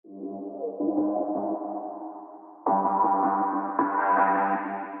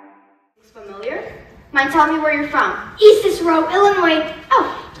Looks familiar. Mind telling me where you're from? East Cicero, Illinois.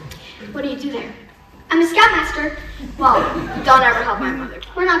 Oh, what do you do there? I'm a scoutmaster. Well, don't ever help my mother.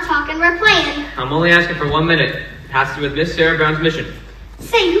 We're not talking, we're playing. I'm only asking for 1 minute. It has to do with Miss Sarah Brown's mission.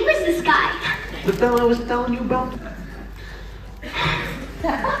 Say, who is this guy? The fellow I was telling you about?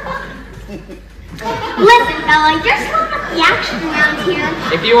 Listen, fella, you're slowing up the action around here.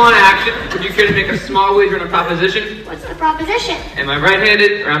 If you want action, would you care to make a small wager on a proposition? What's the proposition? Am I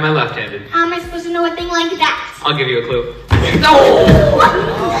right-handed or am I left-handed? How am I supposed to know a thing like that? I'll give you a clue.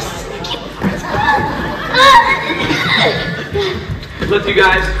 Good luck, you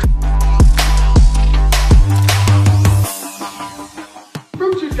guys.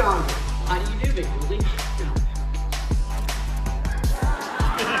 From Chicago. How do you do, Big Julie?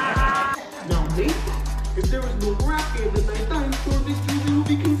 Now, mate, if there was no rap game tonight, I'm sure Big Julie will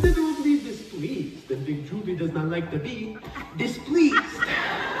be considerably displeased. And Big Julie does not like to be displeased.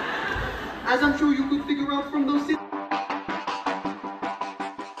 As I'm sure you could figure out from those